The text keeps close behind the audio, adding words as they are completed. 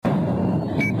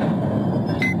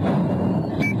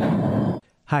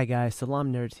Hi guys,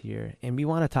 Salaam Nerds here, and we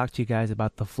want to talk to you guys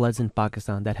about the floods in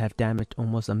Pakistan that have damaged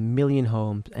almost 1 million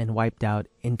homes and wiped out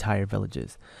entire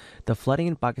villages. The flooding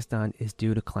in Pakistan is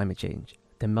due to climate change.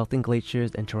 The melting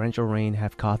glaciers and torrential rain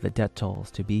have caused the death tolls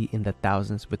to be in the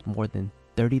thousands, with more than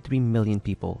 33 million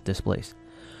people displaced.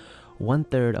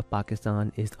 1/3 of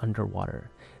Pakistan is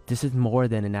underwater. This is more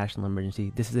than a national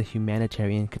emergency, this is a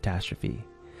humanitarian catastrophe.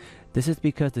 This is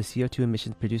because the CO2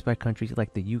 emissions produced by countries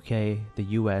like the UK, the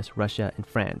US, Russia, and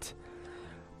France.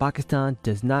 Pakistan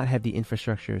does not have the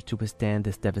infrastructure to withstand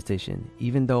this devastation.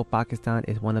 Even though Pakistan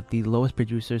is one of the lowest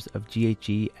producers of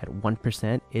GHG at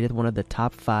 1%, it is one of the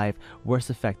top 5 worst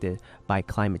affected by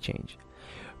climate change.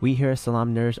 We here at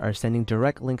Salaam Nerds are sending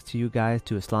direct links to you guys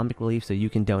to Islamic Relief so you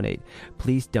can donate.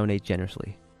 Please donate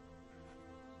generously.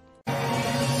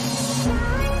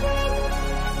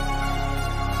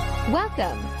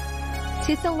 Welcome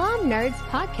to Salaam Nerds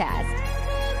Podcast.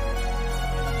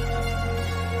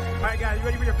 All right, guys, you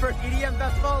ready for your first EDM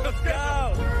festival? Let's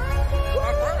go!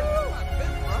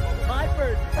 My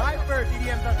first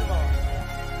EDM festival.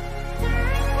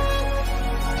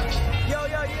 Yo,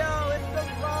 it's the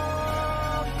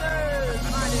Salaam Nerds.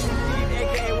 My name is Steve,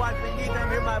 aka Watson Deep, and I'm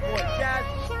here with my boy Chad.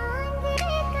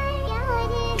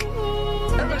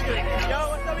 Yo,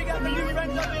 what's up? We got some new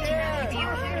friends up in here.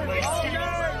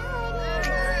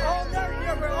 All nerds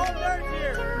here, bro. All nerds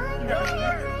here.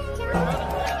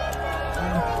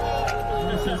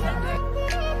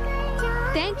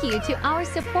 Thank you to our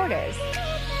supporters.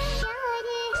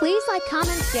 Please like,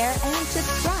 comment, share, and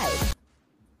subscribe.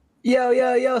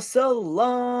 Yo,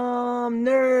 Salaam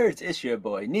Nerds. It's your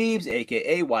boy Neebs,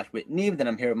 aka Watch with Neebs, and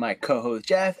I'm here with my co-host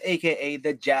Jeff, aka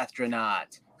the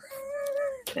Jastronaut.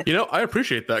 You know, I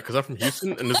appreciate that because I'm from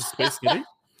Houston and this is Space City.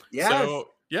 Yes.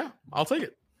 So, yeah, I'll take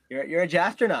it. You're a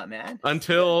Jastronaut, man.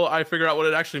 Until I figure out what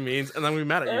it actually means, and then we'll be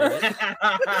mad at you. Right?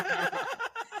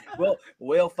 Well,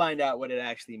 we'll find out what it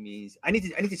actually means. I need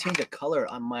to change the color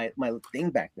on my thing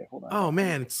back there. Hold on. Oh,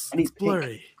 man, it's pink.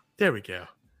 blurry. There we go.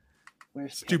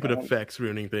 Where's Stupid pink? effects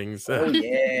ruining things. Oh,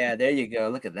 yeah, there you go.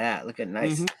 Look at that. Look at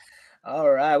nice.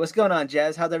 All right, what's going on,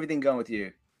 Jazz? How's everything going with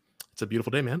you? It's a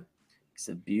beautiful day, man. It's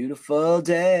a beautiful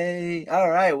day. All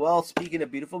right. Well, speaking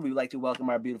of beautiful, we would like to welcome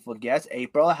our beautiful guest,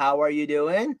 April. How are you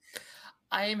doing?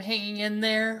 I am hanging in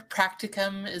there.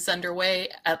 Practicum is underway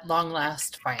at long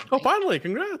last, finally. Oh, finally.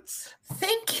 Congrats.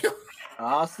 Thank you.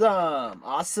 Awesome.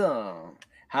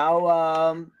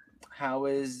 How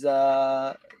is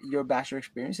your bachelor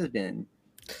experience has been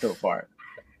so far?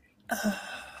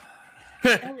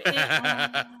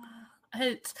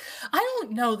 I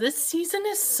don't know. This season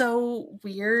is so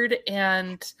weird,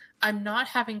 and I'm not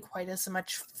having quite as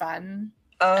much fun.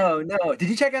 Oh, no. Did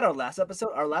you check out our last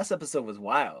episode? Our last episode was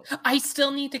wild. I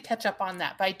still need to catch up on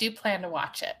that, but I do plan to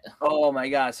watch it. Oh, my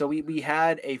God. So we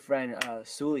had a friend,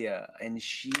 Sulia, and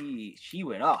she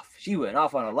went off. She went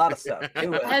off on a lot of stuff.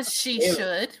 As she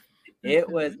should. It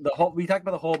was we talked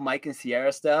about the whole Mike and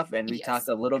Sierra stuff, and we talked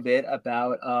a little bit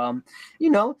about,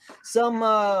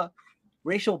 some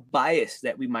racial bias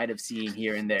that we might have seen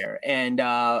here and there. And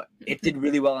it did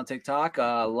really well on TikTok.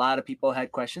 A lot of people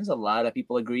had questions. A lot of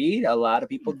people agreed. A lot of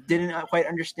people didn't quite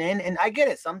understand. And I get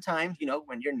it. Sometimes,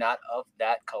 when you're not of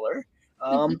that color,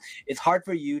 it's hard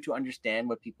for you to understand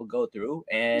what people go through.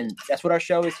 And that's what our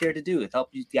show is here to do, is help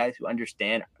you guys to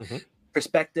understand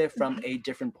perspective from a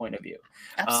different point of view.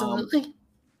 Absolutely.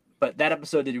 But that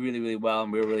episode did really, really well,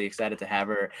 and we were really excited to have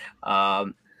her.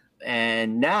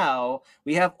 And now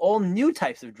we have all new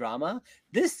types of drama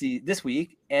this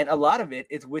week, and a lot of it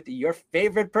is with your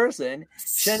favorite person,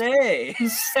 Shanae.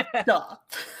 Stop.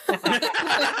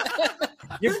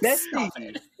 Your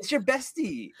bestie. It's your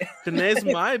bestie. Shanae's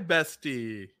my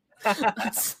bestie.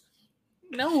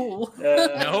 No.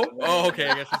 No? Oh, okay.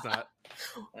 I guess it's not.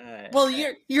 Well,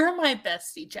 you're my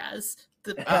bestie, Jazz.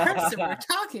 The person we're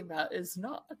talking about is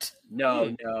not.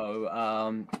 No.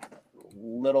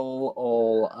 Little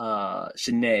old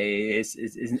Shanae is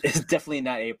definitely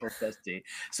not April's bestie.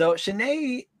 So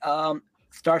Shanae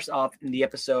starts off in the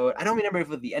episode. I don't remember if it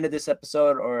was the end of this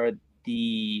episode or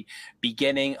the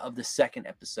beginning of the second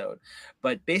episode,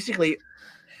 but basically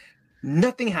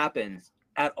nothing happens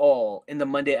at all in the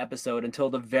Monday episode until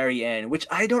the very end, which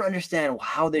I don't understand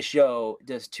how this show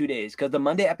does 2 days, because the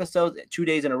Monday episodes 2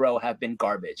 days in a row have been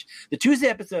garbage. The Tuesday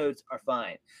episodes are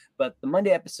fine, but the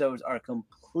Monday episodes are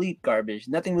complete garbage.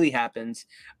 Nothing really happens.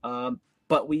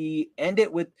 But we end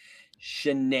it with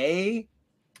Shanae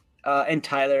and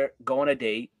Tyler go on a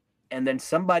date, and then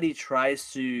somebody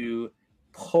tries to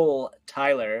pull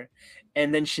Tyler,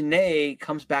 and then Shanae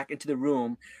comes back into the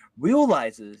room,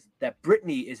 realizes that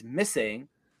Brittany is missing,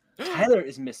 Tyler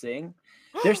is missing.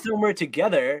 They're somewhere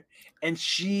together, and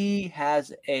she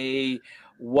has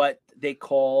what they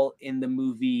call in the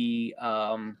movie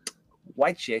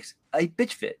White Chicks a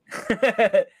bitch fit.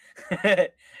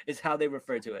 Is how they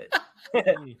refer to it.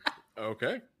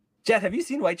 Okay. Jeff, have you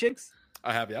seen White Chicks?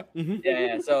 I have, yeah.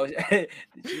 Yeah. So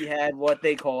she had what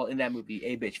they call in that movie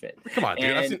a bitch fit. Come on, dude.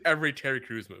 And I've seen every Terry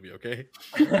Crews movie, okay?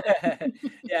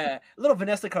 yeah, little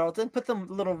Vanessa Carlton. Put some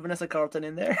little Vanessa Carlton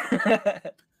in there.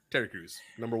 Terry Crews,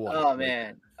 number one. Oh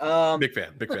man, big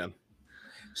fan.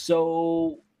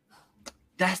 So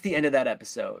that's the end of that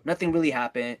episode. Nothing really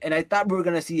happened, and I thought we were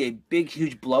gonna see a big,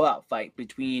 huge blowout fight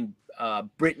between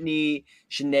Brittany,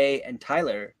 Shanae, and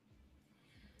Tyler.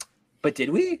 But did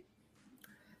we?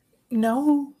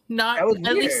 No, not That was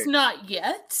at least weird. not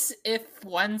yet. If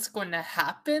one's going to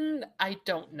happen, I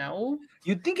don't know.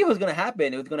 You'd think it was gonna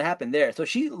happen. It was gonna happen there. So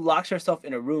she locks herself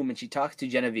in a room and she talks to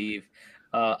Genevieve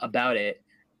about it.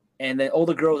 And then all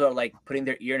the girls are like putting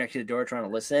their ear next to the door trying to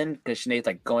listen because Shanae's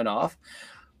like going off.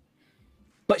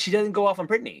 But she doesn't go off on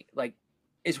Brittany. Like,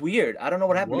 it's weird. I don't know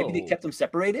what happened. Maybe they Whoa. kept them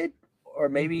separated, or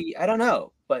maybe I don't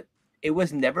know. But it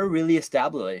was never really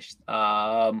established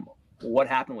what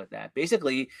happened with that.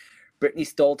 Basically, Brittany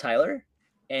stole Tyler,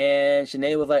 and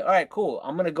Shanae was like, "All right, cool.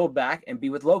 I'm gonna go back and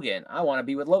be with Logan. I want to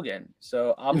be with Logan,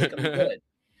 so I'll make him good."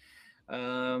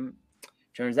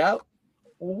 Turns out,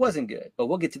 wasn't good. But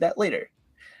we'll get to that later.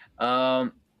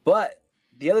 But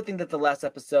the other thing that the last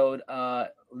episode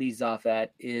leads off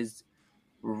at is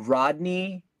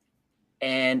Rodney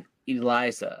and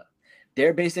Eliza.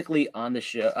 They're basically on the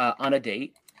show on a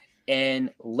date,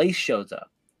 and Lace shows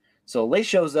up. So Lace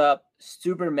shows up,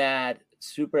 super mad,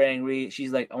 super angry.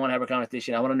 She's like, "I want to have a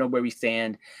conversation. I want to know where we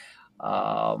stand."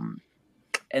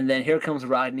 And then here comes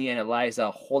Rodney and Eliza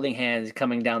holding hands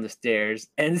coming down the stairs.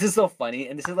 And this is so funny.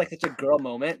 And this is like such a girl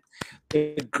moment.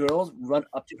 The girls run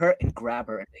up to her and grab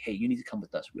her and say, "Hey, you need to come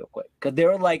with us real quick." Because they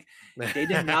were like, they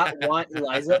did not want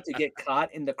Eliza to get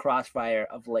caught in the crossfire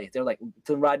of Lace. They're like,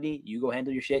 "So Rodney, you go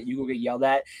handle your shit. You go get yelled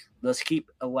at. Let's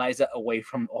keep Eliza away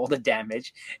from all the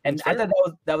damage." And I thought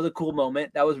that was a cool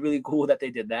moment. That was really cool that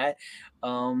they did that.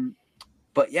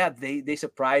 But yeah, they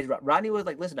surprised. Rodney was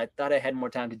like, "Listen, I thought I had more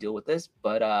time to deal with this,"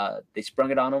 but they sprung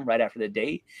it on him right after the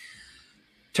date.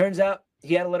 Turns out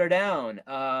he had to let her down.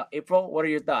 April, what are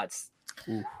your thoughts?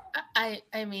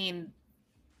 I mean,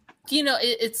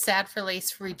 it's sad for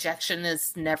Lace. Rejection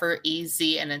is never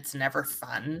easy and it's never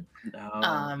fun.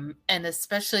 No. And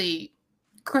especially,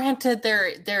 granted,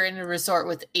 they're in a resort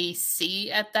with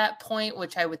AC at that point,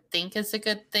 which I would think is a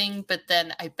good thing. But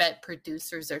then I bet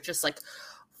producers are just like,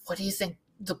 "What do you think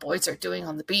the boys are doing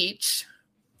on the beach?"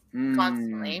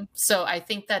 Constantly. So I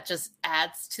think that just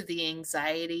adds to the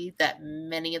anxiety that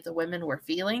many of the women were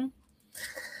feeling.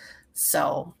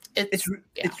 So it's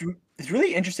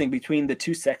really interesting between the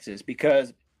two sexes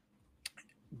because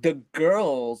the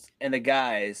girls and the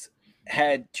guys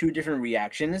had two different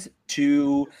reactions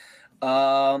to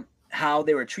how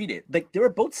they were treated. Like, they were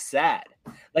both sad.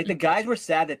 Like, the guys were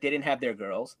sad that they didn't have their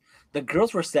girls. The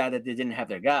girls were sad that they didn't have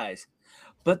their guys.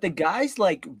 But the guys,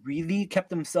 like, really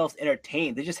kept themselves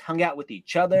entertained. They just hung out with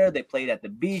each other. They played at the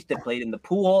beach. They played in the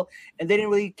pool. And they didn't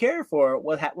really care for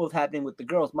what was happening with the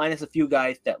girls, minus a few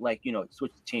guys that, like,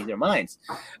 switched to change their minds.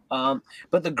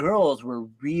 But the girls were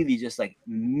really just, like,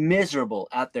 miserable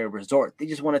at their resort. They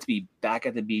just wanted to be back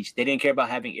at the beach. They didn't care about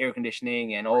having air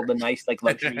conditioning and all the nice, like,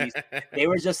 luxuries. They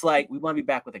were just like, "We want to be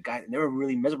back with the guys." And they were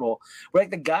really miserable. Where, like,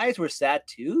 the guys were sad,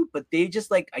 too. But they just,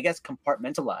 like, I guess,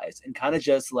 compartmentalized and kind of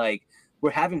just, like, we're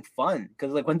having fun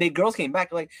because, like, when the girls came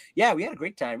back, like, "Yeah, we had a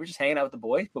great time. We're just hanging out with the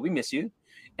boys, but we miss you."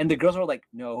 And the girls were like,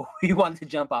 "No, we wanted to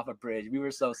jump off a bridge. We were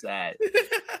so sad."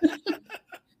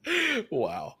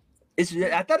 Wow. I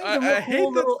thought it was a I cool hate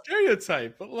little that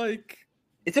stereotype, but like,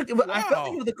 I felt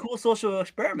like it was a cool social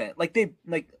experiment. Like,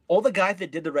 all the guys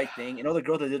that did the right thing and all the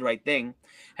girls that did the right thing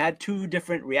had two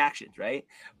different reactions, right?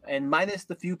 And minus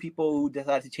the few people who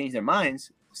decided to change their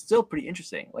minds, still pretty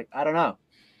interesting. Like, I don't know.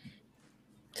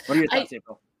 What are your thoughts,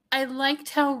 April? I liked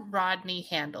how Rodney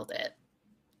handled it.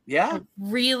 Yeah? I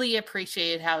really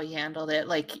appreciated how he handled it.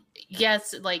 Like,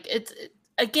 yes, like,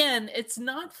 it's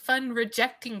not fun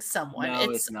rejecting someone. No,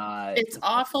 it's not. It's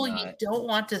awful. Not. You don't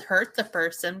want to hurt the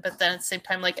person, but then at the same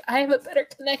time, like, I have a better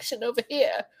connection over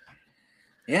here.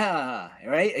 Yeah,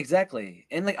 right? Exactly.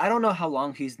 And, like, I don't know how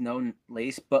long he's known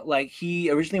Lace, but, like, he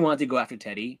originally wanted to go after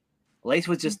Teddy. Lace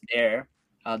was just there.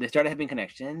 They started having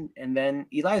connection, and then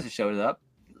Eliza showed up.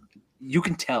 You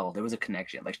can tell there was a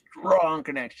connection, like, strong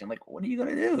connection. Like, what are you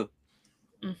gonna do?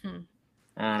 Mm-hmm.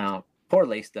 I don't know. Poor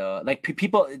Lace though. Like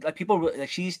people, like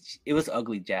it was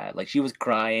ugly, Jad. Like she was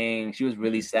crying, she was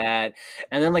really sad,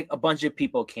 and then like a bunch of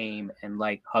people came and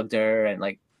like hugged her, and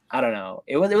like I don't know,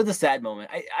 it was a sad moment.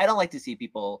 I don't like to see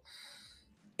people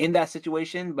in that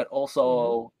situation, but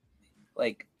also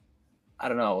like I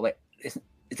don't know, like it's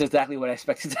exactly what I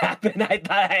expected to happen. I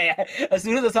thought as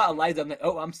soon as I saw Eliza, I'm like,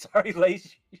 oh, I'm sorry,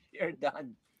 Lace, you're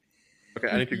done. Okay,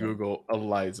 I need to Google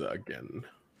Eliza again.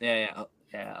 Yeah,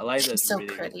 Eliza is She's so really,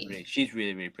 pretty. really pretty. She's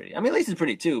really, really pretty. I mean, Lace is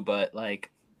pretty too, but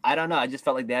like, I don't know. I just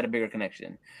felt like they had a bigger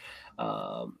connection.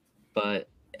 But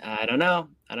I don't know.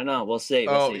 We'll see.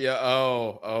 Yeah.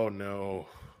 Oh no.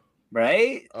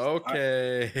 Right?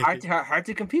 Okay. Hard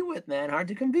to compete with, man. Hard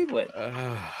to compete with.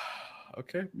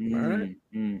 Okay. All right.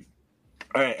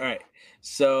 All right.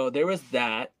 So there was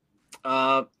that,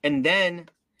 and then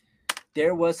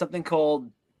there was something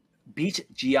called beach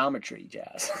geometry,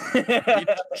 Jazz. Beach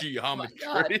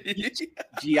geometry.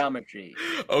 Geometry.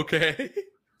 Okay.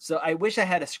 So I wish I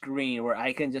had a screen where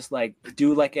I can just like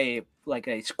do like a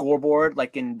scoreboard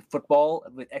like in football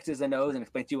with X's and O's and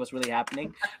explain to you what's really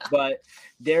happening. But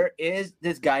there is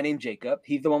this guy named Jacob.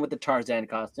 He's the one with the Tarzan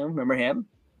costume. Remember him?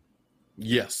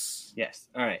 Yes.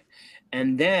 All right.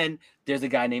 And then there's a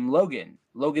guy named Logan.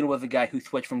 Logan was the guy who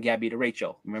switched from Gabby to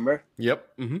Rachel. Remember? Yep.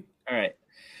 All right.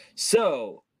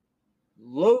 So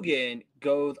Logan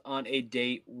goes on a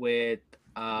date with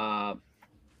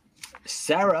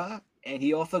Sarah, and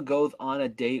he also goes on a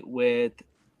date with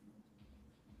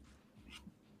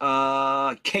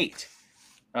Kate.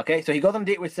 Okay, so he goes on a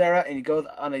date with Sarah, and he goes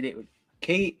on a date with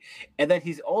Kate, and then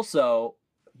he's also,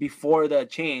 before the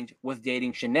change, was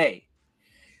dating Shanae.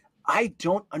 I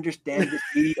don't understand this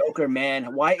mediocre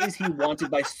man. Why is he wanted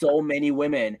by so many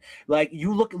women? Like,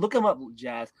 you look him up,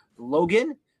 Jazz.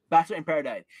 Logan, Bachelor in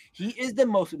Paradise. He is the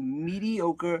most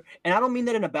mediocre, and I don't mean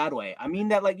that in a bad way. I mean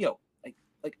that like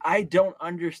I don't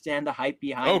understand the hype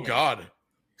behind him. Oh God.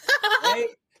 Right?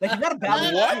 Like he's not a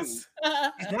bad What? dude.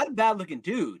 He's not a bad looking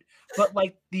dude. But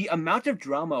like the amount of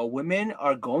drama women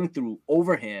are going through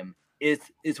over him is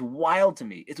wild to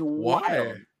me. It's wild.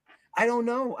 Why? I don't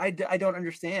know. I don't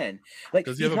understand. Like,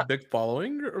 does he have a big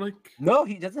following or like? No,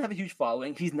 he doesn't have a huge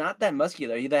following. He's not that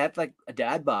muscular. He has like a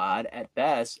dad bod at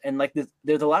best, and like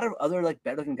there's a lot of other like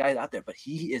better looking guys out there, but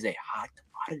he is a hot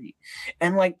commodity.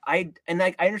 And like I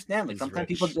understand. Like He's sometimes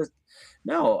rich. people just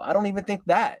no. I don't even think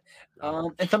that.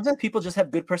 And sometimes people just have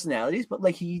good personalities, but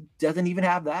like he doesn't even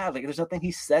have that. Like there's nothing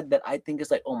he said that I think is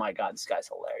like, oh my god, this guy's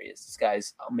hilarious. This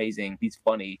guy's amazing. He's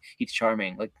funny. He's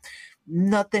charming. Like.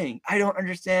 Nothing. I don't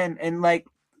understand. And like,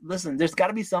 listen, there's got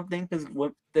to be something because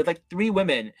there's like 3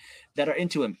 women that are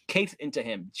into him. Kate's into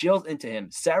him. Jill's into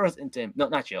him. Sarah's into him. No,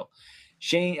 not Jill.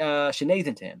 Shanae's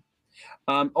into him.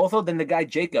 Also, then the guy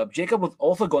Jacob. Jacob was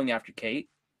also going after Kate,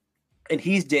 and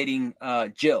he's dating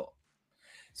Jill.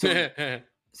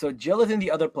 So Jill is in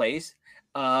the other place,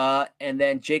 and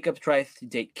then Jacob tries to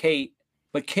date Kate,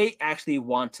 but Kate actually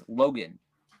wants Logan.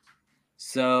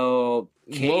 So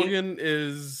Logan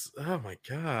is oh my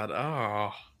god.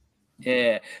 Oh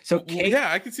yeah. So Kate,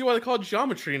 yeah, I can see why they call it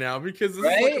geometry now because this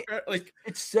right? is like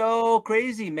it's so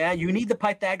crazy, man. You need the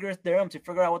Pythagoras theorem to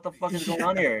figure out what the fuck is going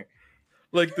on here.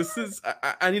 Like this is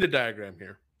I need a diagram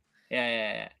here.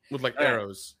 Yeah. With like All right.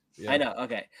 arrows. Yeah. I know.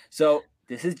 Okay. So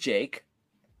this is Jake.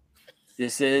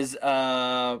 This is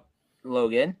Logan.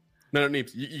 No,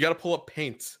 Neeps, you got to pull up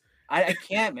paint. I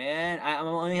can't, man.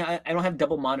 I don't have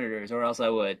double monitors, or else I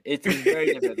would. It's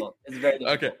very difficult. It's very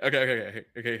difficult.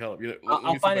 Okay. Hold up.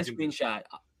 I'll find a screenshot.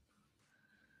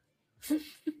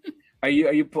 Are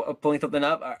you pulling something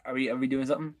up? Are we doing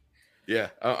something? Yeah.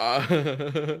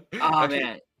 Oh Actually,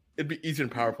 man, it'd be easier in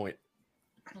PowerPoint.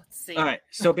 Let's see. all right.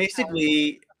 So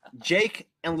basically, Jake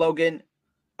and Logan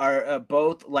are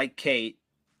both like Kate,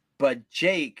 but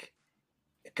Jake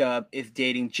is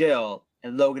dating Jill,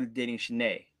 and Logan is dating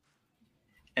Shanae.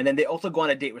 And then they also go on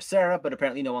a date with Sarah, but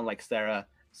apparently no one likes Sarah,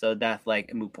 so that's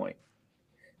like a moot point.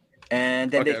 And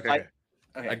then they fight.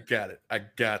 Okay. I got it. I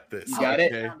got this. You got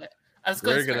it? I found it. I was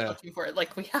going to start We're gonna- looking for it.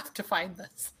 Like, we have to find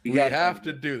this. We have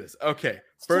to do this. Okay.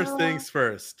 First things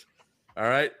first. All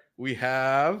right. We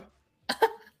have. All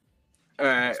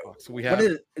right. So we have What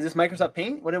is this Microsoft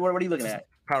Paint? What are you looking at?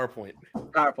 PowerPoint.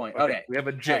 PowerPoint. Okay. We have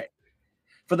a J. All right.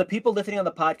 For the people listening on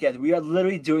the podcast, we are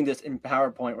literally doing this in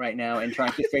PowerPoint right now and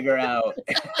trying to figure out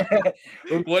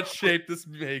what shape this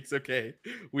makes. Okay.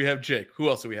 We have Jake. Who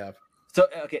else do we have? So,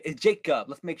 okay, it's Jacob.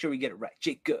 Let's make sure we get it right.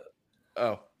 Jacob.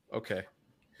 Oh, okay.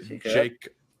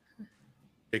 Jacob.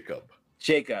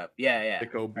 Jacob. Yeah.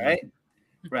 Jacob.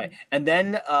 Right. And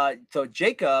then, so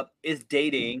Jacob is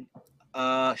dating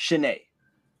Shanae.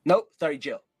 Nope, sorry,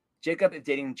 Jill. Jacob is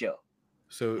dating Jill.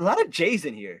 So A lot of J's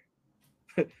in here.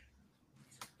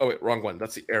 Oh wait, wrong one.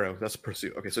 That's the arrow. That's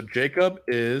pursuit. Okay, so Jacob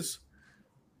is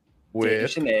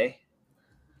with Shanae.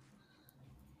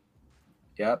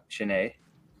 Yep, Shanae.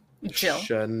 Jill.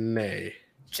 Shanae.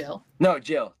 Jill. No,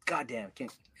 Jill. Goddamn.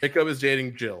 Jacob is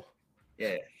dating Jill.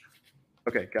 Yeah.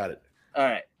 Okay, got it. All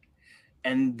right.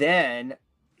 And then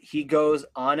he goes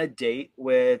on a date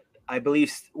with, I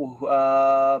believe, who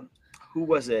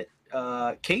was it?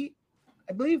 Kate,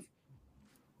 I believe.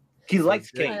 He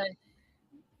likes Kate.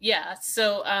 Yeah.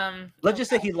 So Let's just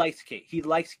say he likes Kate. He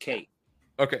likes Kate.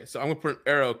 Okay, so I'm gonna put an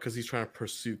arrow because he's trying to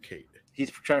pursue Kate.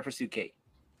 He's trying to pursue Kate.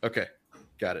 Okay,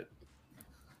 got it.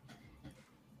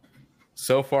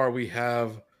 So far, we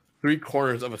have 3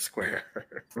 corners of a square.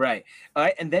 Right. All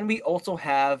right. And then we also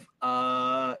have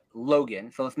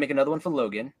Logan. So let's make another one for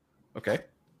Logan. Okay.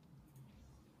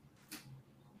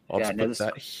 I'll just put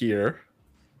that here.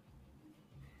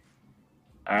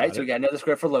 All right. So we got another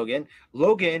square for Logan.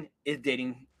 Logan is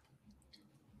dating.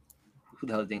 Who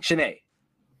the hell is dating? Shanae.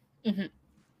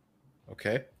 Mm-hmm.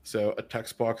 Okay. So a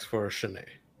text box for Shanae.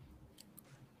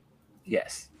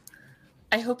 Yes.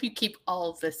 I hope you keep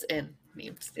all of this in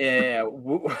memes. Yeah.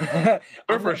 We're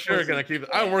for sure gonna keep it.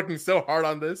 I'm working so hard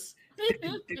on this.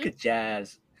 Good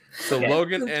jazz. So Okay.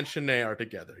 Logan and Shanae are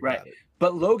together. Right. Got it.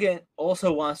 But Logan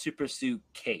also wants to pursue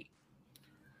Kate.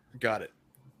 Got it.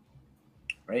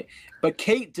 Right. But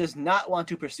Kate does not want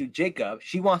to pursue Jacob.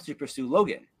 She wants to pursue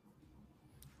Logan.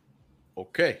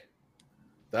 Okay.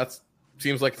 That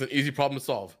seems like it's an easy problem to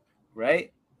solve.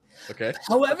 Right. Okay.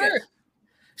 However, Okay.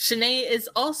 Shanae is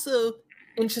also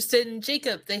interested in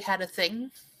Jacob. They had a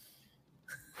thing.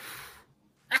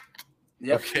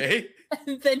 Yep. Okay.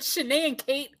 And then Shanae and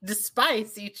Kate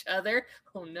despise each other.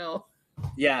 Oh no.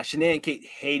 Yeah. Shanae and Kate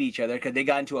hate each other because they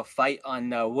got into a fight on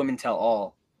Women Tell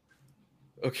All.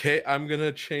 Okay. I'm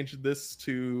gonna change this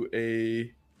to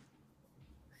a.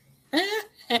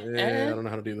 I don't know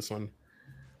how to do this one.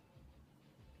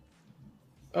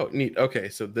 Oh, neat. Okay,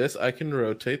 so this I can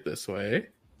rotate this way,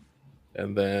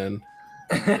 and then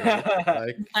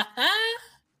like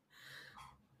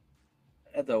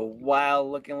That's a wild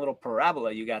looking little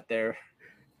parabola you got there.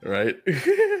 right.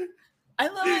 I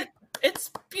love it.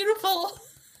 It's beautiful.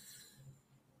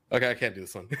 Okay, I can't do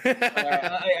this one. All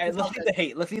right, let's leave the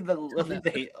hate. Let's leave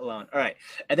the hate alone. All right,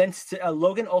 and then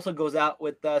Logan also goes out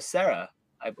with Sarah,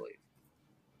 I believe.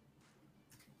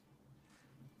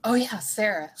 Oh yeah,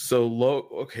 Sarah. So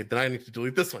okay, then I need to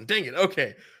delete this one. Dang it.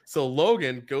 Okay, so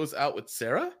Logan goes out with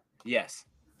Sarah. Yes.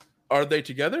 Are they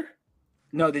together?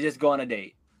 No, they just go on a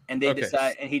date, and they Okay.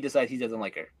 decide, and he decides he doesn't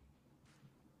like her.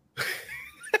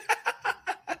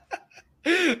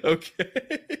 Okay.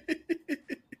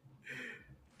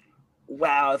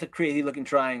 Wow, that's a crazy looking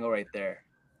triangle right there.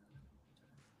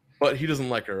 But he doesn't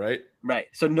like her, right? Right.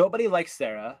 So nobody likes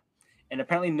Sarah, and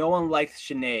apparently no one likes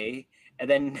Shanae. And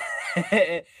then,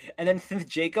 and then since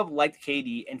Jacob liked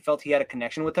Katie and felt he had a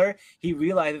connection with her, he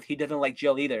realizes he doesn't like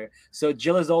Jill either. So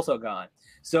Jill is also gone.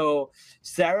 So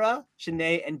Sarah,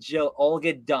 Shanae, and Jill all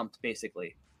get dumped,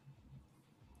 basically.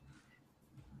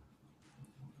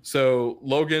 So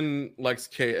Logan likes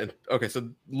Kate, and okay, so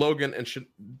Logan and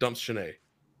dumps Shanae.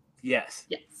 Yes.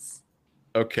 Yes.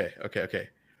 Okay.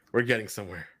 We're getting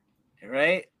somewhere.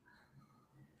 Right?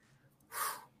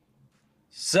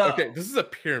 So Okay, this is a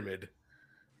pyramid.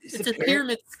 It's a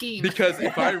pyramid scheme. Because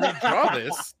if I redraw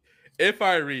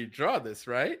this,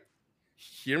 right?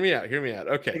 Hear me out.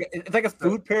 Okay. It's like a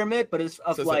food pyramid, but it's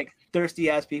of so- like thirsty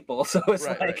ass people. So it's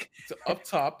Right, like, right. So up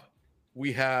top,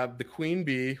 we have the queen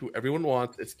bee, who everyone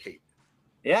wants. It's Kate,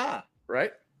 yeah.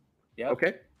 right? Yeah.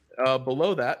 Okay.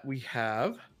 Below that, we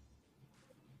have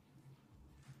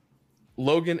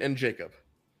Logan and Jacob.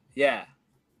 Yeah.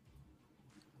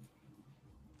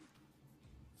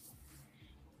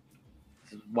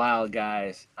 This is wild,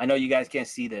 guys. I know you guys can't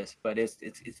see this, but it's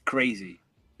crazy.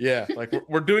 Yeah, like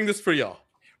we're doing this for y'all.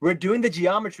 We're doing the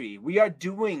geometry. We are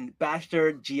doing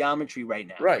Bachelor geometry right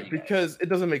now. for Right, you guys. because it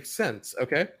doesn't make sense,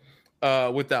 okay?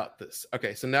 Without this.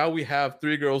 Okay, so now we have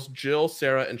 3 girls, Jill,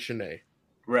 Sarah, and Shanae.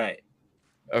 Right.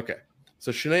 Okay.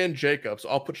 So Shanae and Jacob. So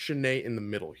I'll put Shanae in the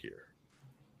middle here.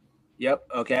 Yep.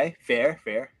 Okay. Fair.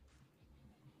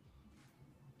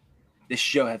 This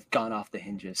show has gone off the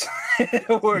hinges.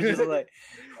 we're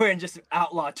in just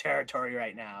outlaw territory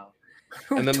right now.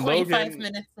 And then 25 Logan-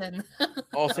 minutes in.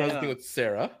 Also has Yeah. a thing with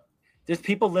Sarah. There's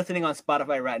people listening on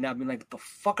Spotify right now being like, "The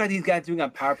fuck are these guys doing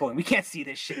on PowerPoint? We can't see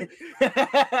this shit."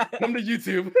 Come to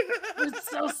YouTube. I'm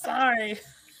so sorry.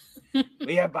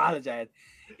 We apologize.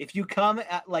 If you come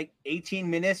at like 18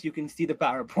 minutes, you can see the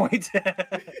PowerPoint.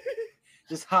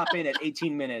 Just hop in at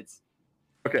 18 minutes.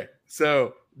 Okay,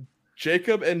 so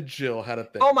Jacob and Jill had a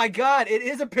thing. Oh my God, it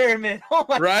is a pyramid. Oh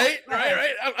my Right? God.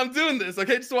 Right. I'm doing this.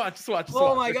 Okay, just watch.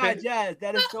 Oh my okay? God, yes,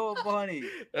 that is so funny.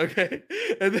 Okay.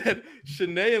 And then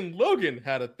Shanae and Logan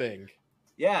had a thing.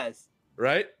 Yes.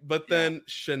 Right? But then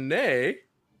Shanae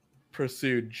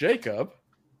pursued Jacob.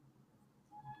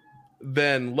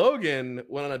 Then Logan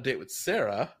went on a date with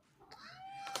Sarah.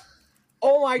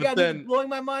 Oh my God, this then- is blowing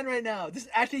my mind right now. This is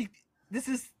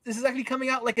actually coming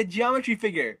out like a geometry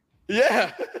figure.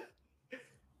 Yeah.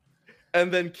 And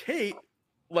then Kate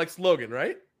likes Logan,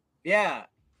 right? Yeah.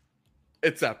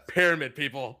 It's a pyramid,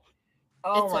 people.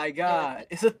 Oh It's a my God, pyramid.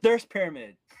 it's a thirst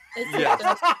pyramid. It's Yeah. a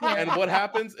thirst And pyramid. what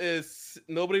happens is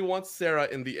nobody wants Sarah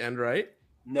in the end, right?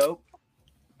 Nope.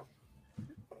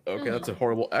 Okay, that's a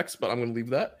horrible X, but I'm going to leave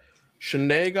that.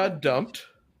 Shanae got dumped.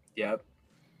 Yep.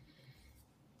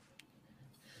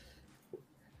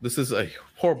 This is a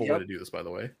horrible way Yep. to do this, by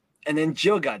the way. And then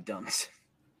Jill got dumped.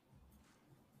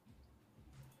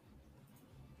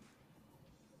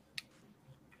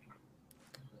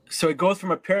 So it goes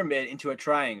from a pyramid into a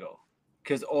triangle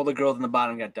because all the girls in the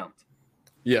bottom got dumped.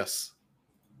 Yes.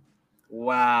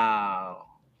 Wow.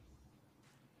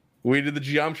 We did the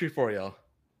geometry for y'all.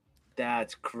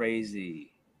 That's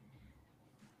crazy.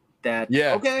 That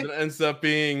Yeah. okay. It ends up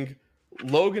being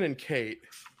Logan and Kate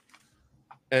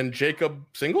and Jacob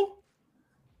single?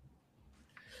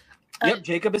 Yep,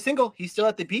 Jacob is single. He's still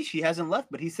at the beach. He hasn't left,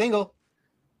 but he's single.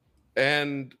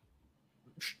 And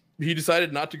he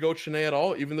decided not to go with Shanae at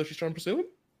all, even though she's trying to pursue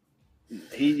him?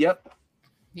 Yep.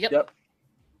 Yep.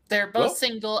 They're both Well.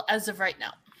 single as of right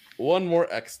now. One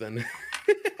more X then.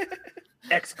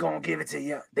 X gonna give it to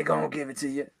you. They gonna give it to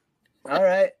you. All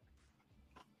right.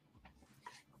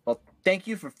 Well, thank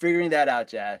you for figuring that out,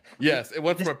 Chad. Yes, it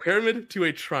went from a pyramid to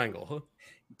a triangle.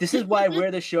 This is why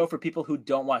we're the show for people who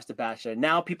don't watch The Bachelor.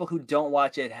 Now, people who don't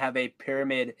watch it have a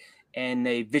pyramid and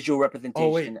a visual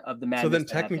representation of the madness. So then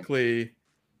that happened. technically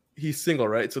he's single,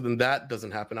 right? So then that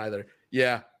doesn't happen either.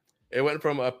 Yeah. It went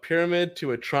from a pyramid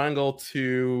to a triangle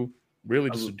to really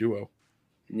just a duo.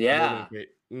 Yeah.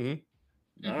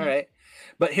 Mm-hmm. All right.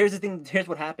 But here's the thing. Here's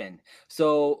what happened.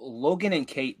 So Logan and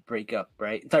Kate break up,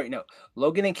 right? Sorry, no.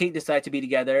 Logan and Kate decide to be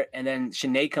together, and then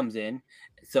Shanae comes in.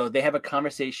 So they have a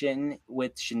conversation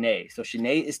with Shanae. So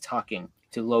Shanae is talking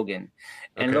to Logan,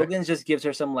 and Okay. Logan just gives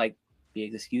her some like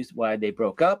big excuse why they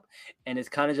broke up, and it's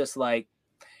kind of just like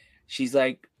she's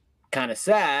like kind of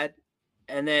sad,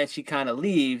 and then she kind of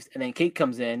leaves, and then Kate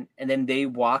comes in, and then they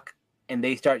walk, and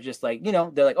they start just like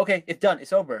they're like, okay, it's done,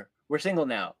 it's over. We're single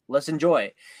now. Let's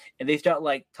enjoy. And they start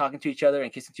like talking to each other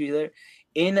and kissing to each other.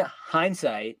 In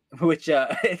hindsight, which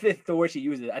it's the word she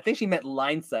uses. I think she meant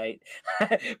line sight,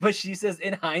 but she says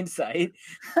in hindsight,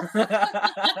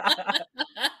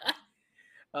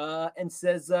 and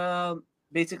says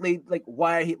basically like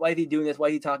why is he doing this? Why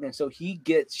is he talking? So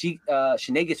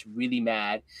Shanae gets really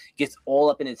mad, gets all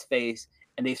up in his face,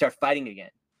 and they start fighting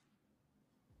again.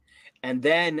 And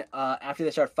then after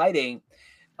they start fighting,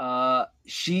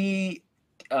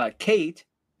 Kate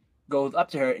goes up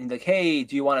to her and like, hey,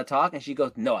 do you want to talk? And she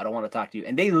goes, no, I don't want to talk to you.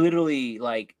 And they literally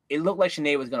like, it looked like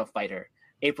Shanae was going to fight her.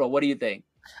 April, what do you think?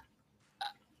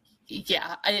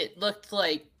 Yeah, it looked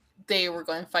like they were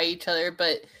going to fight each other,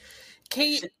 but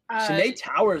Kate... Shanae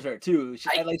towers her too.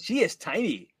 She is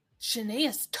tiny. Shanae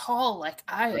is tall like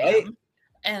I Right? am.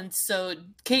 And so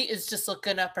Kate is just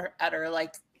looking up at her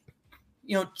like,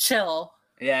 chill.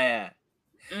 Yeah.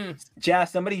 Mm.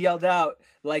 Jazz, somebody yelled out,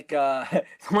 like,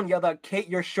 someone yelled out, Kate,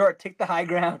 you're short, take the high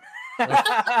ground.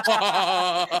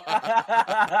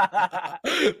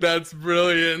 That's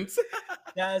brilliant.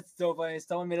 That's so funny.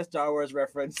 Someone made a Star Wars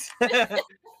reference.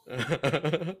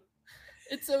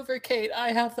 It's over, Kate.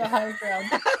 I have the high ground.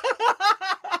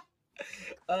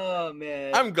 Oh,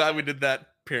 man. I'm glad we did that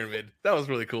pyramid. That was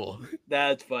really cool.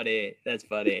 That's funny. All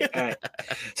right.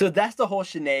 So that's the whole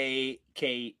Shanae,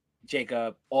 Kate,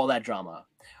 Jacob, all that drama.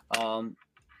 All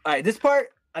right. This part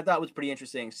I thought was pretty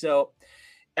interesting. So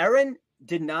Erin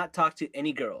did not talk to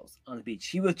any girls on the beach.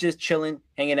 He was just chilling,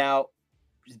 hanging out,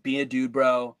 just being a dude,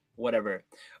 bro, whatever.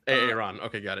 Hey, Ron.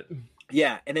 Okay, got it.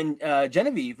 Yeah. And then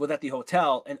Genevieve was at the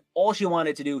hotel, and all she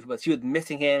wanted to do was, she was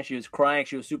missing him. She was crying.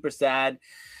 She was super sad.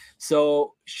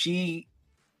 So she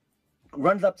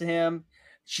runs up to him.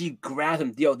 She grabs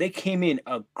him. They came in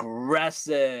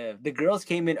aggressive. The girls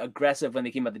came in aggressive when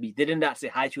they came out the beach. They did not say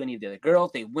hi to any of the other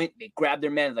girls. They grabbed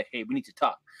their man, like, hey, we need to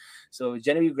talk. So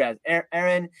Genevieve grabs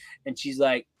Erin, and she's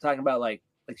like talking about like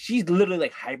she's literally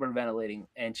like hyperventilating,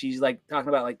 and she's like talking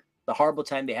about like the horrible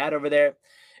time they had over there.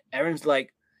 Erin's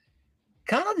like,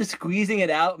 kind of just squeezing it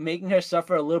out, making her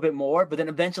suffer a little bit more. But then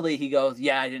eventually he goes,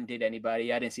 "Yeah, I didn't date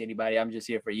anybody. I didn't see anybody. I'm just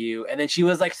here for you." And then she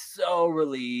was like so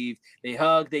relieved. They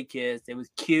hugged, they kissed. It was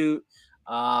cute.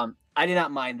 I did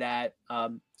not mind that.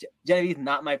 Genevieve's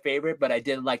not my favorite, but I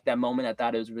did like that moment. I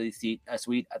thought it was really sweet. I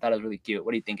thought it was really cute.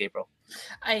 What do you think, April?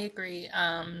 I agree.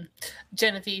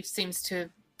 Genevieve seems to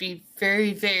be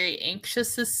very, very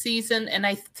anxious this season, and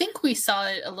I think we saw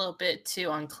it a little bit too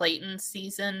on Clayton's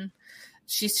season.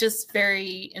 She's just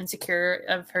very insecure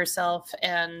of herself,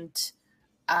 and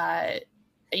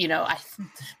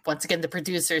once again, the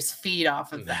producers feed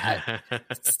off of that.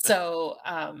 So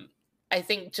I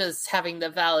think just having the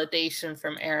validation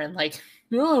from Aaron, like,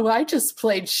 no, I just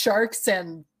played sharks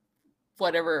and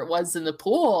whatever it was in the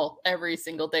pool every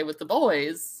single day with the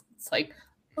boys. It's like,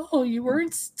 oh, you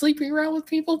weren't sleeping around with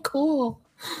people? Cool.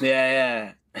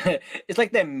 Yeah. It's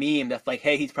like that meme that's like,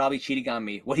 hey, he's probably cheating on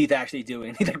me. What he's actually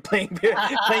doing. He's like playing in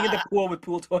the pool with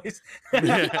pool toys.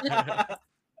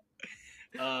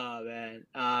 Oh man.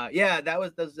 Yeah, that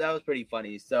was pretty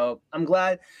funny. So I'm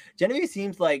glad. Genevieve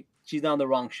seems like she's on the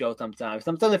wrong show sometimes.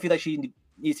 Sometimes I feel like she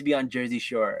needs to be on Jersey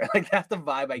Shore. Like that's the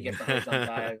vibe I get from her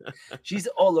sometimes. She's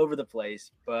all over the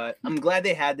place, but I'm glad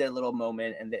they had their little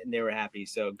moment and they were happy.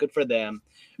 So good for them.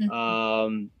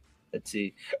 Mm-hmm. Let's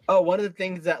see. Oh, one of the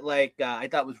things that I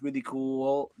thought was really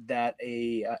cool that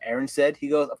Aaron said. He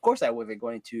goes, "Of course I wasn't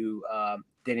going to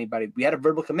date anybody. We had a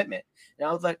verbal commitment." And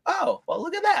I was like, "Oh, well,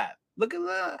 look at that. Look at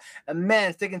that. A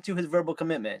man sticking to his verbal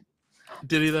commitment."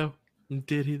 Did he though?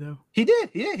 He did.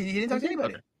 He didn't talk to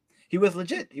anybody. Okay. He was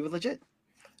legit.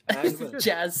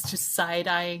 Jazz just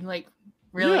side-eyeing, like,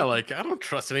 really? Yeah, like, I don't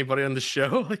trust anybody on the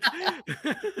show. Like, I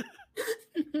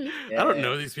don't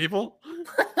know these people.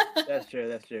 That's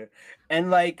true.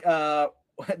 And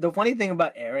the funny thing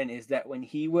about Aaron is that when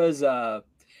he was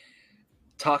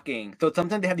talking, so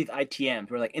sometimes they have these ITMs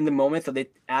where like in the moment, so they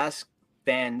ask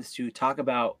fans to talk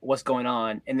about what's going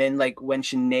on, and then like when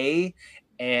Shanae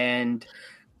and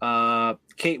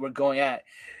Kate were going at,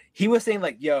 he was saying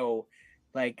like, "Yo,"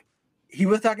 like he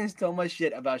was talking so much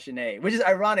shit about Shanae, which is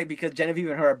ironic because Genevieve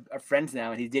and her are friends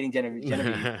now, and he's dating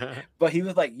Genevieve. But he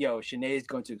was like, "Yo, Shanae is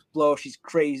going to explode. She's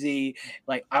crazy.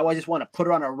 Like, I just want to put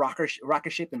her on a rocket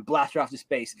ship and blast her off to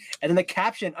space." And then the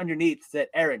caption underneath said,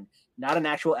 "Aaron, not an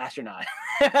actual astronaut."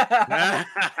 I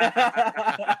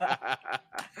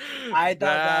thought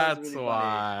that was really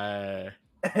why.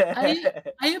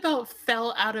 I about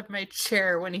fell out of my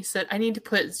chair when he said, "I need to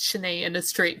put Shanae in a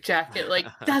straight jacket." Like,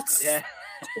 that's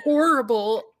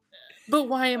horrible. But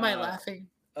why am I laughing?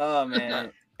 Oh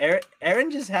man,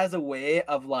 Aaron just has a way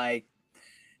of like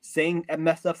saying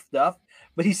messed up stuff,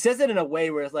 but he says it in a way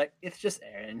where it's like, it's just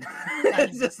Aaron.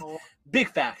 It's just big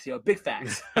facts, big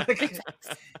facts.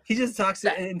 He just talks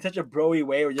in such a bro-y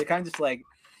way where you're kind of just like,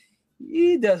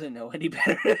 he doesn't know any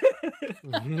better.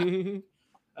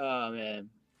 Oh man.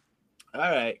 All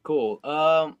right, cool.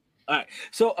 All right.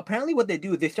 So apparently what they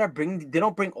do is they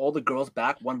don't bring all the girls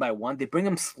back one by one. They bring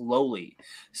them slowly.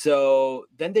 So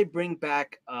then they bring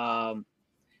back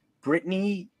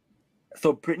Brittany.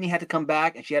 So Brittany had to come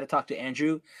back and she had to talk to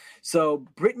Andrew. So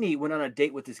Brittany went on a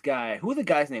date with this guy. Who was the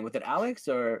guy's name? Was it Alex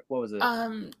or what was it?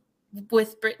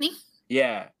 With Brittany?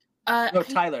 Yeah. No,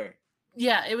 Tyler.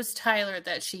 Yeah, it was Tyler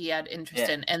that she had interest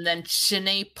in. And then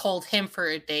Shanae pulled him for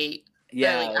a date.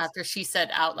 Yeah, after she said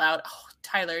out loud, "Oh,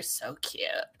 Tyler's so cute."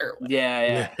 Or whatever.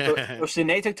 Yeah. So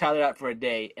Shanae took Tyler out for a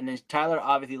date, and then Tyler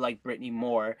obviously liked Brittany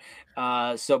more.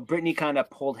 So Brittany kind of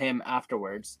pulled him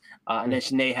afterwards, and then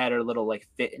Shanae had her little like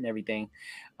fit and everything.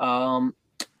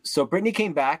 So Brittany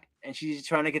came back, and she's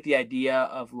trying to get the idea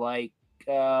of like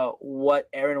what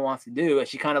Aaron wants to do, and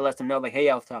she kind of lets him know like, "Hey,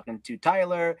 I was talking to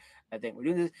Tyler. I think we're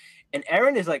doing this." And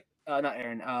Aaron is like, not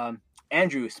Aaron.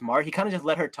 Andrew is smart. He kind of just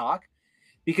let her talk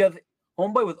because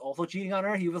Homeboy was also cheating on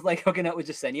her. He was like hooking up with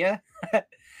Jasenia.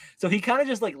 So he kind of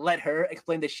just like let her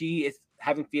explain that she is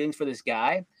having feelings for this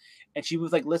guy. And she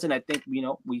was like, "Listen, I think,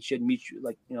 we should meet you,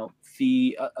 like,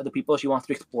 see other people. She wants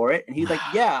to explore it." And he's like,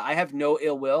 "Yeah, I have no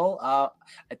ill will. I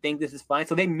think this is fine."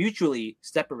 So they mutually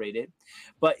separated,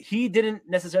 but he didn't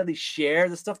necessarily share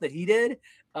the stuff that he did.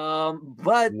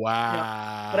 But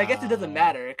wow. But I guess it doesn't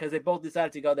matter because they both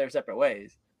decided to go their separate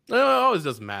ways. It always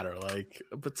doesn't matter, like,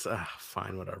 but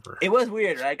fine, whatever. It was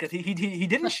weird, right? Because he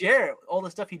didn't share all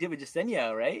the stuff he did with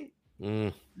Jasenia, right?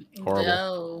 Horrible.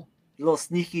 No. Little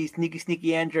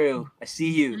sneaky Andrew. I see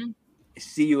you. Mm-hmm. I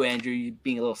see you, Andrew. You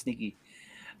being a little sneaky.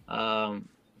 All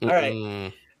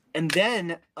right. And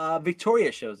then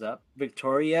Victoria shows up.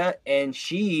 Victoria, and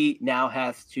she now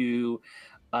has to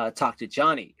talk to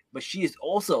Johnny, but she is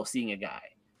also seeing a guy.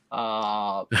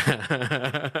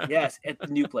 Yes, at the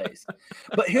new place.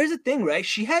 But here's the thing, right?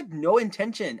 She had no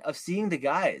intention of seeing the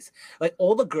guys. Like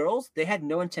all the girls, they had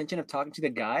no intention of talking to the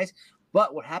guys.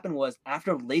 But what happened was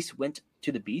after Lace went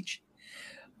to the beach,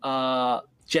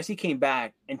 Jesse came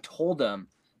back and told them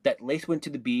that Lace went to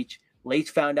the beach. Lace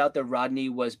found out that Rodney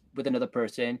was with another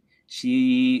person.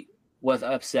 She was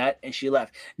upset and she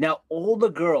left. Now all the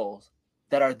girls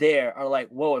that are there are like,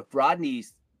 whoa, if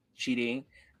Rodney's cheating,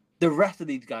 the rest of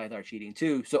these guys are cheating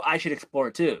too, so I should explore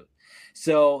it too.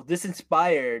 So this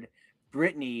inspired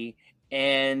Brittany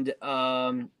and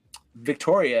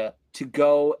Victoria to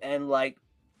go and like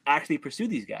actually pursue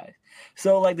these guys.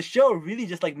 So like the show really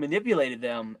just like manipulated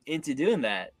them into doing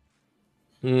that.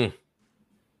 Because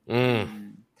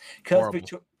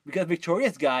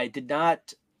Victoria's guy did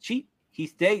not cheat. He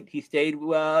stayed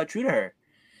true to her.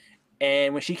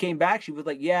 And when she came back, she was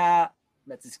like, yeah,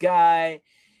 met this guy.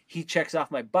 He checks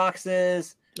off my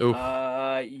boxes.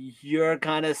 You're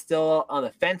kind of still on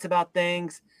the fence about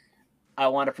things. I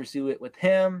want to pursue it with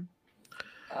him.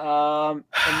 And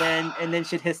then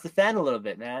shit hits the fan a little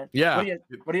bit, man. Yeah.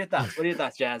 What are your thoughts? What are your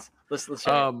thoughts, Jazz? Let's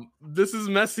share. This is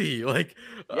messy. Like,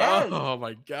 yes. Oh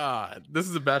my god, this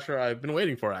is a Bachelor I've been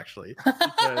waiting for actually.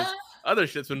 Because other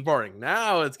shit's been boring.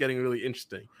 Now it's getting really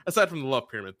interesting. Aside from the love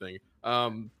pyramid thing,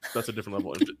 that's a different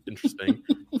level of interesting.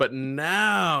 But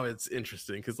now it's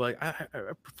interesting because like I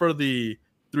prefer the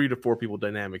 3 to 4 people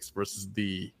dynamics versus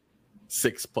the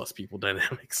 6+ people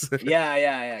dynamics.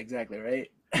 yeah, exactly,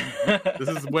 right. This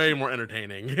is way more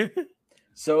entertaining.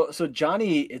 So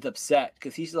Johnny is upset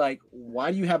because he's like,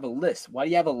 why do you have a list? Why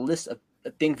do you have a list of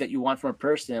things that you want from a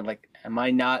person? Like, am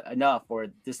I not enough or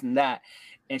this and that?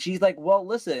 And she's like, well,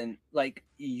 listen, like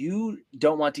you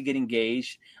don't want to get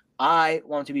engaged. I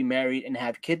want to be married and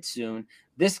have kids soon.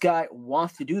 This guy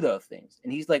wants to do those things.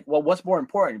 And he's like, well, what's more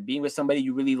important? Being with somebody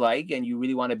you really like and you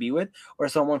really want to be with, or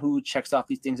someone who checks off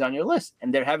these things on your list?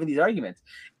 And they're having these arguments.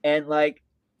 And like,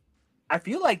 I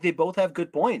feel like they both have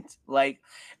good points. Like,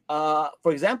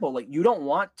 for example, like you don't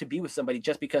want to be with somebody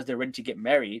just because they're ready to get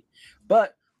married,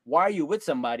 but why are you with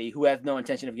somebody who has no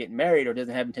intention of getting married or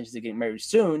doesn't have intentions of getting married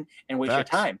soon and waste your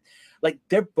time? Like,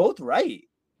 they're both right.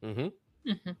 Mm-hmm.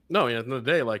 Mm-hmm. No, at the end of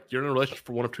the day, like you're in a relationship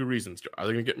for one of two reasons: you're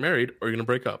either gonna get married or you're gonna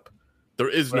break up. There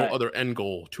is no other end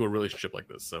goal to a relationship like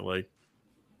this. So, like,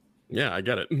 yeah, I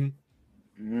get it. I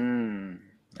don't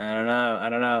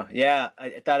know. Yeah,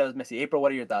 I thought it was messy. April,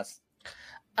 what are your thoughts?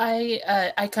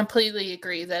 I completely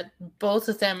agree that both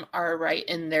of them are right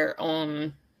in their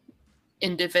own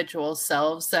individual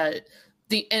selves. That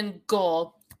the end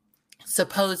goal,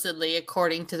 supposedly,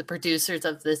 according to the producers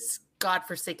of this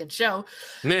godforsaken show,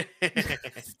 that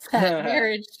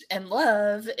marriage and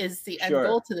love is the end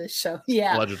goal to this show.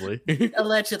 Yeah,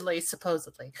 allegedly,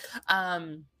 supposedly.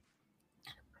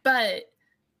 But.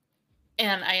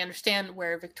 And I understand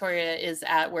where Victoria is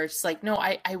at, where it's like, no,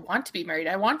 I want to be married.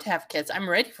 I want to have kids. I'm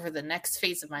ready for the next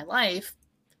phase of my life.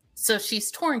 So she's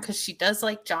torn because she does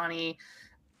like Johnny,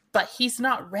 but he's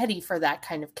not ready for that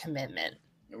kind of commitment.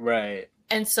 Right.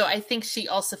 And so I think she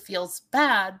also feels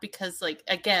bad because, like,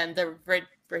 again, the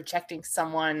rejecting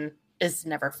someone is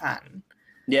never fun.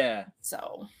 Yeah.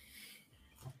 So.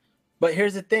 But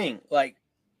here's the thing. Like,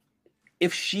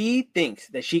 if she thinks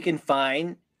that she can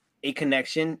find a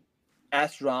connection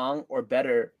as strong or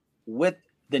better with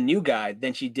the new guy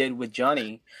than she did with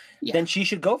Johnny, then she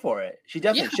should go for it. She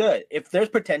definitely should. If there's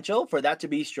potential for that to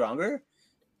be stronger,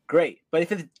 great. But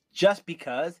if it's just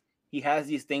because he has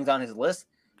these things on his list,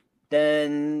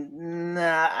 then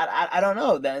I don't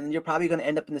know. Then you're probably going to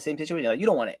end up in the same situation. Like, you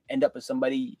don't want to end up with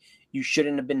somebody you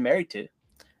shouldn't have been married to.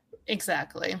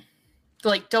 Exactly.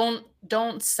 Like,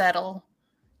 don't settle.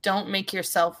 Don't make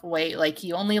yourself wait. Like,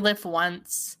 you only live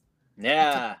once.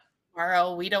 Yeah.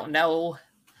 Tomorrow, we don't know.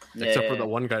 Except for the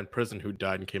one guy in prison who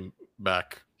died and came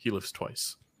back. He lives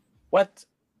twice. What?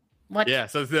 Yeah,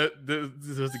 so there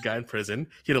was a guy in prison.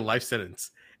 He had a life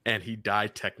sentence, and he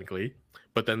died technically.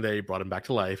 But then they brought him back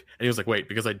to life, and he was like, wait,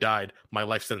 because I died, my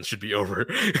life sentence should be over.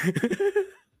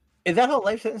 Is that how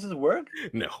life sentences work?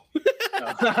 No.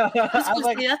 That's a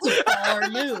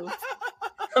baller move.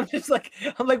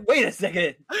 I'm like, wait a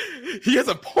second. He has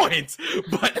a point,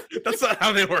 but that's not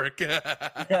how they work. Damn.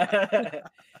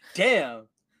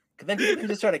 Because then people can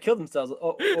just try to kill themselves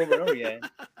over and over again.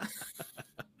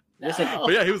 Listen,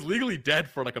 but yeah, he was legally dead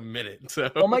for like a minute.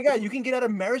 So. Oh my god, you can get out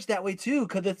of marriage that way too,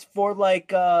 because it's for like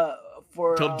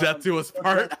till death do us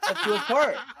part. Death do us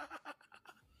part.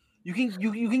 You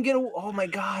can get. Oh my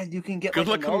god, you can get. Good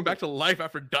luck coming back to life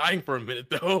after dying for a minute,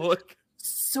 though. Like.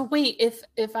 So wait,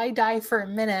 if I die for a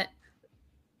minute,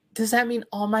 does that mean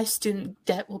all my student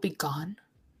debt will be gone?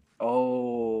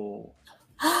 Oh.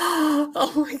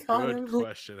 Oh my god! Good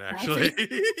question, actually.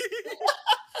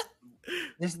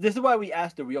 This is why we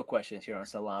ask the real questions here on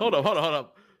Salaam. Hold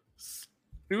up.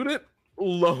 Student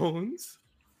loans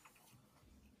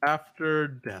after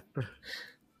death.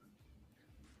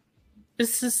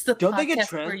 This is the Don't they get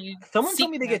podcast where transferred? you Someone seek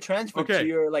told me they get transferred Okay. to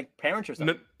your like parents or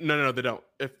something. No, they don't.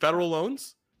 If federal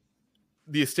loans,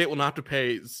 the estate will not have to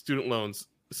pay student loans.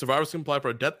 Survivors can apply for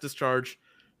a death discharge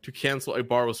to cancel a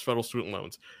borrower's federal student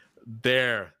loans.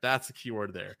 That's the key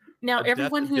word there. Now, A death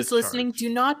everyone who's discharge. listening, do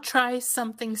not try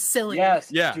something silly. Yes.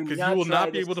 Yeah, do because you will try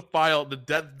not be this. able to file the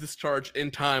death discharge in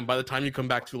time by the time you come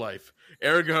back to life.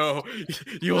 Ergo,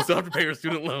 you will still have to pay your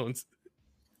student loans.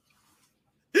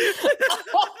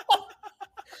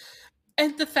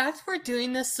 And the fact we're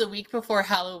doing this the week before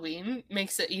Halloween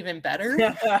makes it even better.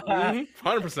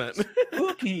 100%.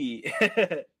 Spooky.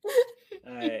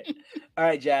 All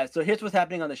right, Jazz. So here's what's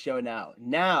happening on the show now.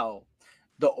 Now,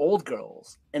 the old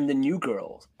girls and the new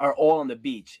girls are all on the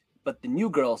beach, but the new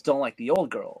girls don't like the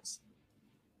old girls,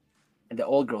 and the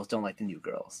old girls don't like the new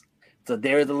girls. So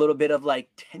there's a little bit of like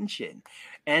tension.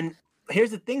 And here's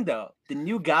the thing, though: the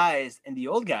new guys and the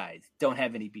old guys don't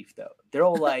have any beef, though. They're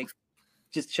all like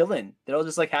just chilling. They're all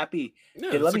just like happy. Yeah,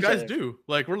 They that's love what each guys other. do.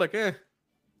 Like, we're like,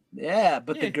 Yeah,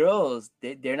 but Yeah. the girls,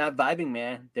 they're not vibing,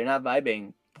 man. They're not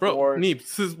vibing. bro, Or- Neeb,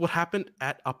 this is what happened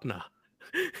at Upna.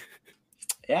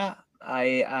 Yeah,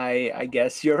 I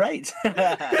guess you're right.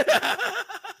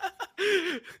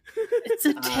 It's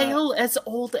a tale as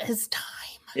old as time.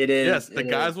 It is. Yes, the it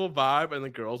guys is. will vibe and the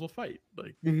girls will fight.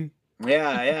 Like,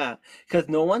 Yeah. Because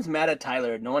no one's mad at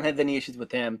Tyler. No one has any issues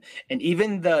with him. And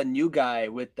even the new guy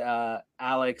with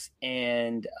Alex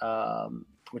and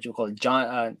what you call it,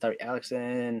 Alex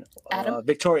and Adam?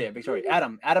 Victoria,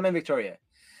 Adam and Victoria.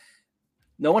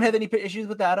 No one has any issues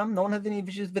with Adam. No one has any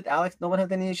issues with Alex. No one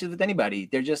has any issues with anybody.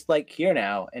 They're just like here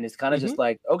now, and it's kind of just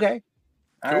like, okay,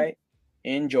 all Cool. right,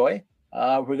 enjoy.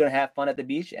 We're gonna have fun at the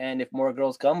beach, and if more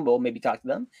girls come, we'll maybe talk to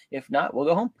them. If not, we'll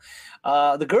go home.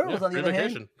 The girls, yeah, on the great other hand,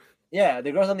 vacation. yeah,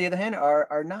 the girls on the other hand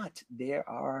are not. They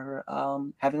are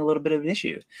having a little bit of an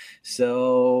issue.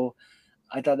 So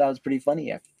I thought that was pretty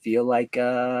funny. I feel like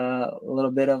a little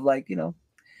bit of like,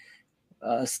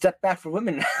 step back for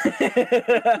women.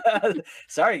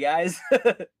 Sorry, guys.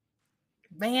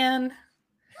 Man,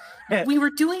 we were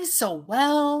doing so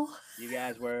well. You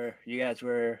guys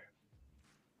were.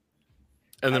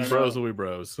 And I then don't bros know. will be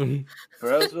bros.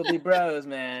 Bros will be bros,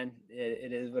 man.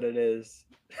 It is what it is.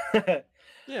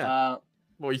 Yeah.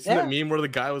 Well, you see yeah. that meme where the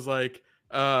guy was like,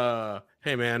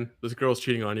 hey man, this girl's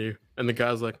cheating on you. And the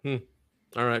guy's like,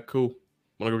 all right, cool.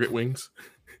 Wanna go get wings?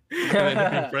 And then end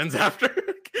up being friends after.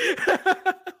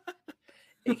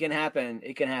 It can happen.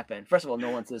 It can happen. First of all,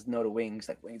 no one says no to wings.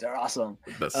 Like, wings are awesome.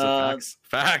 That's the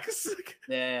facts.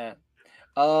 Yeah.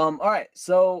 All right.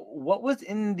 So what was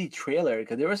in the trailer?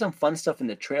 Because there was some fun stuff in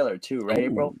the trailer too, right,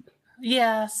 April?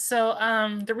 Yeah, so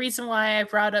the reason why I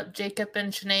brought up Jacob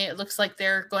and Shanae, it looks like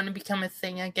they're going to become a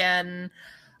thing again.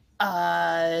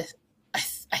 I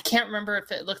can't remember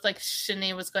if it looked like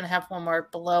Shanae was going to have one more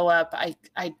blow up.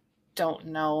 I don't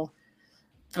know.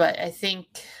 But I think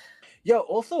Yo,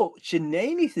 also,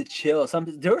 Shanae needs to chill.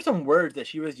 There were some words that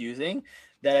she was using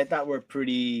that I thought were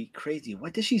pretty crazy.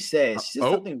 What did she say? She said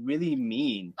something really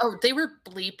mean. they were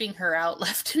bleeping her out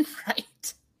left and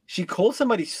right. She called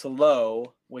somebody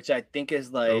slow, which I think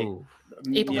is like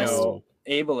Ableist.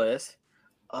 ableist.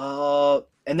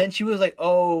 And then she was like,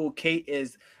 "Oh, Kate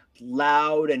is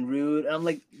loud and rude." And I'm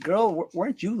like, "Girl,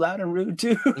 weren't you loud and rude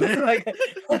too?" Like,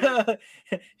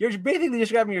 you're basically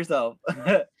describing yourself.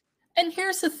 And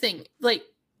here's the thing, like,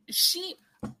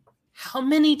 how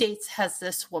many dates has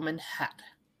this woman had?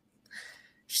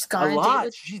 She's gone A on lot. a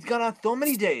date She's gone on so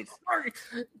many dates.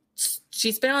 with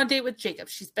She's been on a date with Jacob.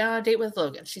 She's been on a date with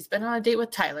Logan. She's been on a date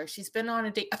with Tyler. She's been on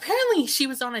a date. Apparently, she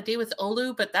was on a date with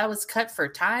Olu, but that was cut for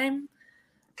time.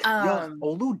 Yo,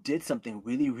 Olu did something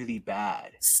really, really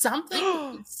bad.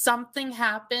 Something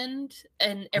happened,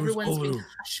 and everyone's been Olu?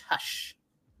 hush hush.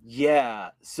 Yeah.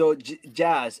 So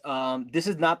Jazz, this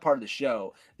is not part of the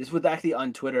show. This was actually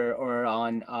on Twitter or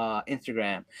on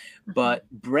Instagram. But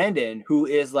Brandon, who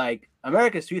is like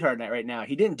America's sweetheart right now,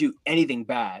 he didn't do anything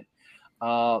bad.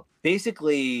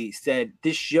 Basically said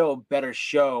this show better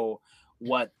show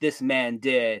what this man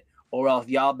did, or else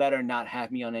y'all better not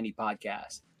have me on any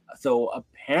podcast. So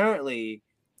apparently,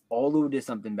 Olu did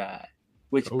something bad,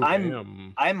 which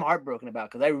I'm heartbroken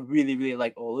about because I really, really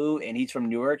like Olu, and he's from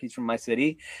Newark. He's from my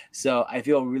city, so I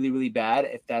feel really, really bad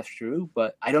if that's true.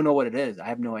 But I don't know what it is. I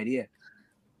have no idea.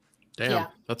 Damn, Yeah.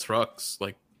 that's rucks.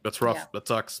 Like, that's rough. Yeah. That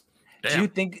sucks. Do Damn. you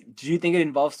think it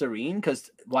involves Serene?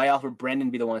 Because why else would Brandon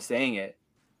be the one saying it?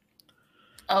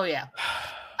 Oh yeah.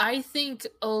 I think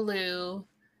Olu,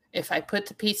 if I put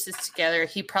the pieces together,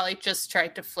 he probably just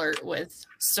tried to flirt with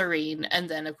Serene, and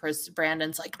then of course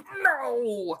Brandon's like,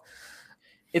 no.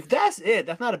 If that's it,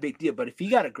 that's not a big deal. But if he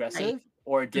got aggressive Right.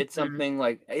 or did something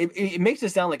like it makes it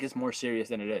sound like it's more serious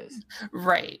than it is.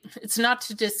 Right. It's not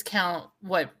to discount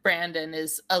what Brandon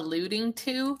is alluding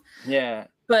to. Yeah.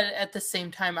 But at the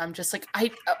same time, I'm just like,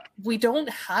 we don't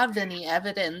have any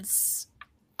evidence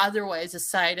otherwise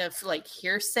aside of like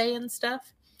hearsay and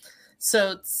stuff.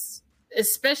 So it's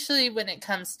especially when it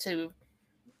comes to,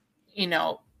 you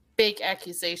know, big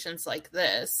accusations like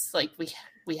this, like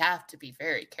we have to be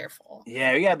very careful.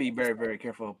 Yeah, we gotta be very, very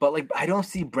careful. But like, I don't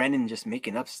see Brendan just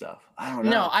making up stuff. I don't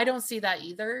know. No, I don't see that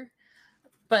either.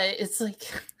 But it's like,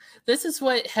 this is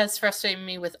what has frustrated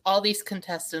me with all these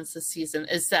contestants this season,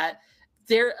 is that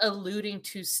they're alluding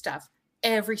to stuff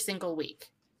every single week.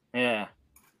 Yeah.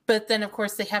 But then, of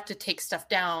course, they have to take stuff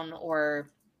down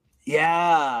or,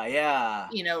 yeah,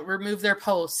 you know, remove their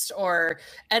post or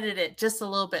edit it just a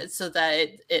little bit so that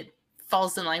it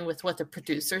falls in line with what the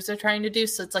producers are trying to do.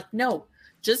 So it's like, no,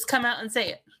 just come out and say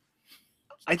it.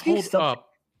 I think Hold up.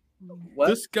 What?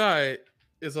 This guy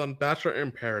is on Bachelor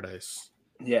in Paradise.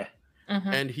 Yeah. Mm-hmm.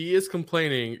 And he is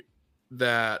complaining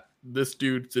that this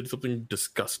dude did something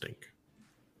disgusting.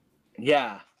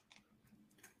 Yeah.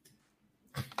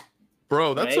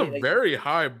 Bro, that's Right? a Like- very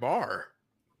high bar.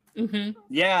 Mm-hmm.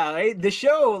 Yeah, right? The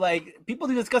show, like, people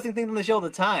do disgusting things on the show all the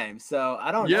time, so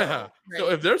I don't know. Yeah. So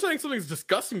Right. if they're saying something's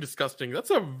disgusting, that's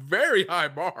a very high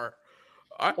bar.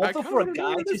 I Also, kinda for a wanna know guy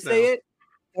what it to is say now. it,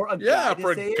 for a Yeah, guy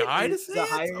for to a say guy it, to is say a it?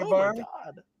 higher Oh bar. my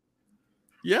god.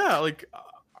 Yeah, like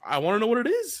I want to know what it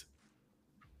is.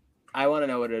 I want to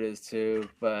know what it is too,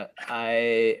 but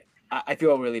I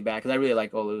feel really bad because I really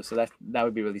like Olu, so that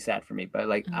would be really sad for me. But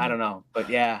like, I don't know. But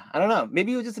yeah, I don't know.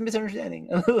 Maybe it was just a misunderstanding.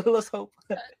 Let's hope.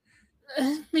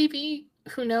 Maybe.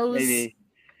 Who knows? Maybe.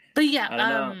 But yeah, I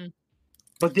don't know.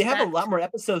 But they have a lot more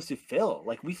episodes to fill.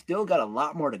 Like, we still got a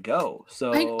lot more to go.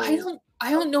 So I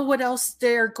don't know what else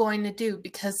they're going to do,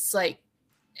 because like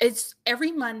it's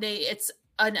every Monday it's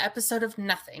an episode of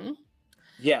nothing.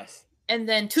 yes, And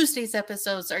then Tuesday's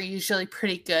episodes are usually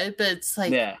pretty good, but it's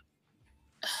like, yeah.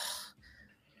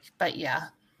 but yeah.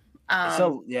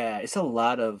 So yeah, it's a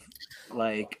lot of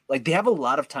like they have a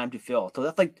lot of time to fill. So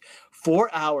that's like 4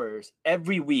 hours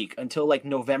every week until like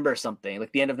November something,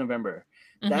 like the end of November.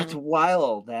 That's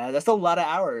wild. That's a lot of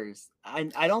hours.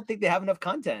 I don't think they have enough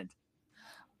content.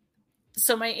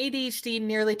 So my ADHD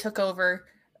nearly took over,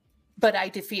 but I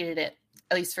defeated it,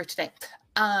 at least for today.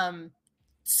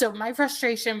 So my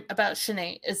frustration about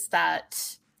Shanae is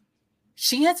that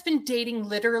she has been dating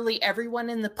literally everyone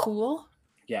in the pool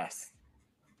Yes.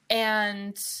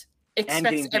 and getting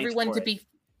expects dates everyone for to it. be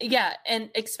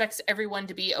and expects everyone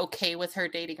to be okay with her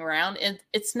dating around. And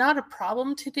it's not a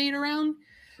problem to date around,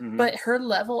 Mhm. but her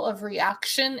level of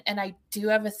reaction, and I do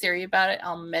have a theory about it.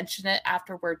 I'll mention it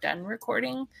after we're done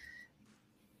recording.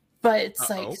 But it's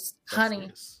like, That's honey,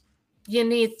 nice. you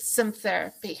need some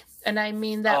therapy. And I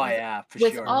mean that Oh with, yeah, for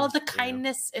with sure. all the Yeah.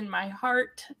 kindness in my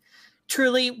heart.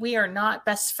 Truly, we are not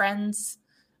best friends,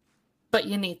 but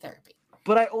you need therapy.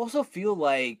 But I also feel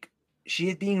like she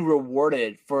is being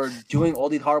rewarded for doing all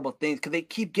these horrible things because they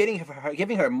keep giving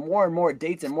her more and more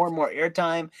dates and more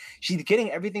airtime. She's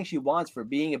getting everything she wants for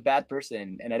being a bad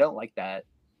person, and I don't like that.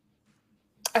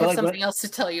 I But have like something else to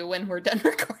tell you when we're done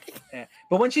recording. Yeah.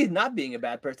 But when she's not being a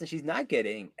bad person, she's not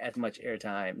getting as much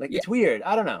airtime. Like, Yeah. it's weird.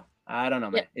 I don't know,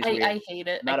 man. It's weird. I hate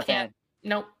it. Not I a can't. fan.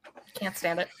 Nope. Can't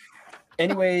stand it.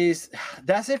 Anyways,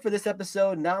 that's it for this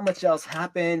episode. Not much else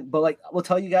happened, but like we'll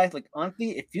tell you guys, like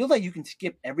honestly, it feels like you can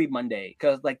skip every Monday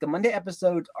because like the Monday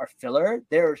episodes are filler.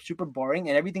 They're super boring,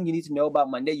 and everything you need to know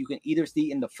about Monday you can either see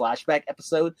in the flashback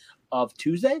episode of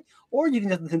Tuesday, or you can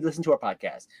just listen to our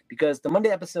podcast because the Monday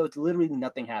episodes literally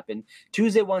nothing happened.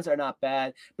 Tuesday ones are not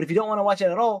bad, but if you don't want to watch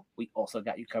it at all, we also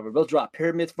got you covered. We'll drop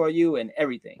pyramids for you and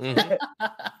everything. Mhm.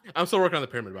 I'm still working on the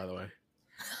pyramid, by the way.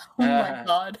 Oh my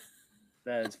god.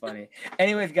 That is funny.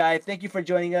 Anyways, guys, thank you for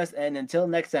joining us, and until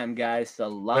next time, guys.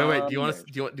 Salaam. Wait. Do you want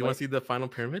to see the final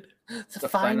pyramid? The The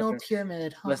final final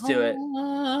pyramid. Let's do it.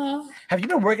 Have you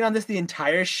been working on this the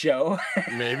entire show?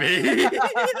 Maybe.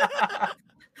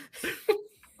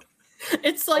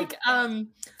 It's like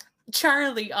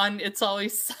Charlie on It's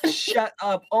Always Sunny. Shut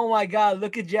up! Oh my God!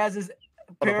 Look at Jazz's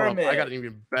Hold on. pyramid. I got an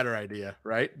even better idea,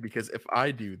 right? Because if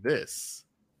I do this,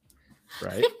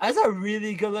 right? That's a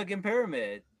really good-looking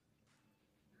pyramid.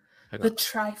 Hang The on.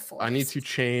 Triforce. I need to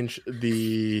change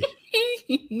the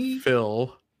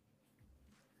fill.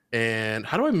 And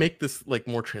how do I make this like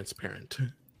more transparent?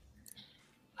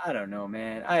 I don't know,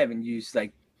 man. I haven't used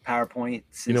like PowerPoint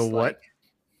since You know what? like,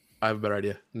 I have a better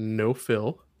idea. No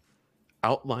fill.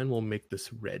 Outline will make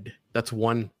this red. That's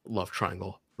one love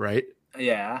triangle, right?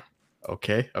 Yeah.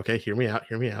 Okay. Hear me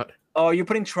out. Oh, you're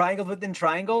putting triangles within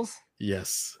triangles?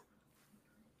 Yes.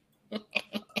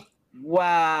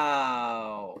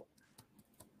 Wow.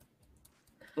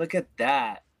 Look at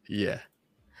that. Yeah.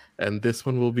 And this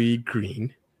one will be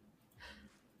green.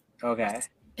 Okay.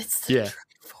 It's the Yeah.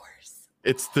 Triforce.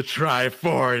 It's the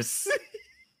Triforce.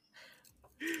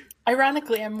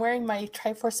 Ironically, I'm wearing my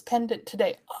Triforce pendant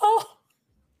today. Oh,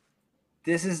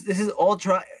 This is all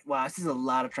wow, this is a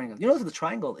lot of triangles. You know, the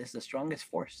triangle is the strongest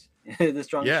force. The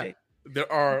strongest Yeah. shape.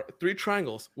 There are 3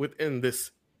 triangles within this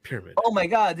pyramid. Oh my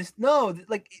god,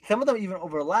 like some of them even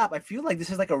overlap. I feel like this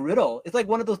is like a riddle. It's like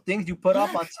one of those things you put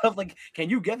up on stuff like, can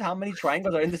you guess how many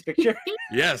triangles are in this picture?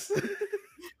 Yes.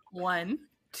 1,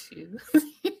 2.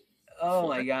 Oh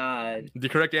my god. The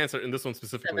correct answer in this one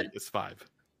specifically 7. is 5.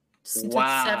 Seems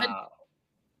Wow. like 7.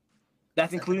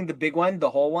 That's including the big one, the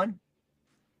whole one?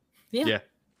 Yeah.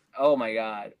 Oh my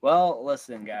god. Well,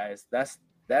 listen, guys, that's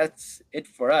it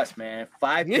for us, man.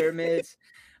 5 pyramids,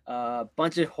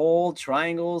 bunch of whole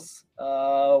triangles,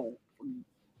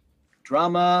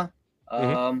 drama,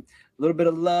 a little bit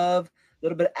of love, a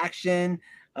little bit of action,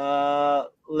 a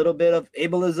little bit of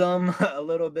ableism, a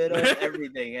little bit of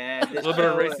everything. And A little bit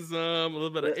of racism, a little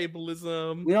bit of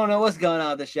ableism. we don't know what's going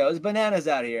on with the show. It's bananas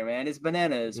out here, man. It's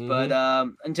bananas. But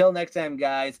until next time,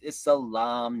 guys, it's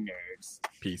Salaam, nerds.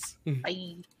 Peace.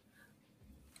 Bye.